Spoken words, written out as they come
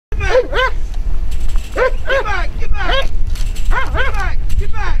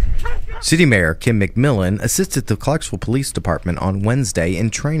City Mayor Kim McMillan assisted the Clarksville Police Department on Wednesday in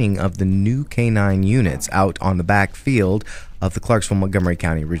training of the new K9 units out on the back field of the Clarksville-Montgomery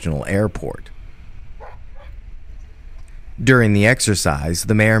County Regional Airport. During the exercise,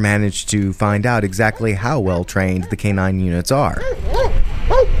 the mayor managed to find out exactly how well trained the K9 units are.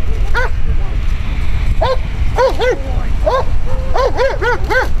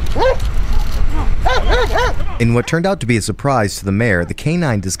 In what turned out to be a surprise to the mayor, the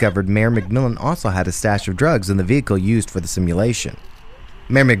K9 discovered Mayor McMillan also had a stash of drugs in the vehicle used for the simulation.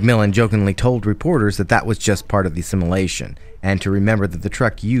 Mayor McMillan jokingly told reporters that that was just part of the simulation, and to remember that the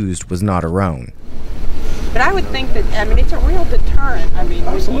truck used was not her own. But I would think that, it's a real deterrent.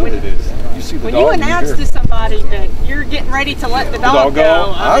 Absolutely it is. When you announce to somebody that you're getting ready to let the dog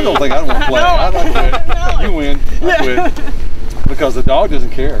go. I don't think I want to play. I don't quit. You win. I quit. Because the dog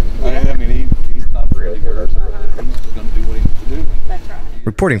doesn't care. He's not afraid of yours. He's going to do what he needs to do. That's right.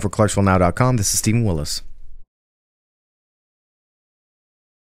 Reporting for ClarksvilleNow.com, this is Stephen Willis.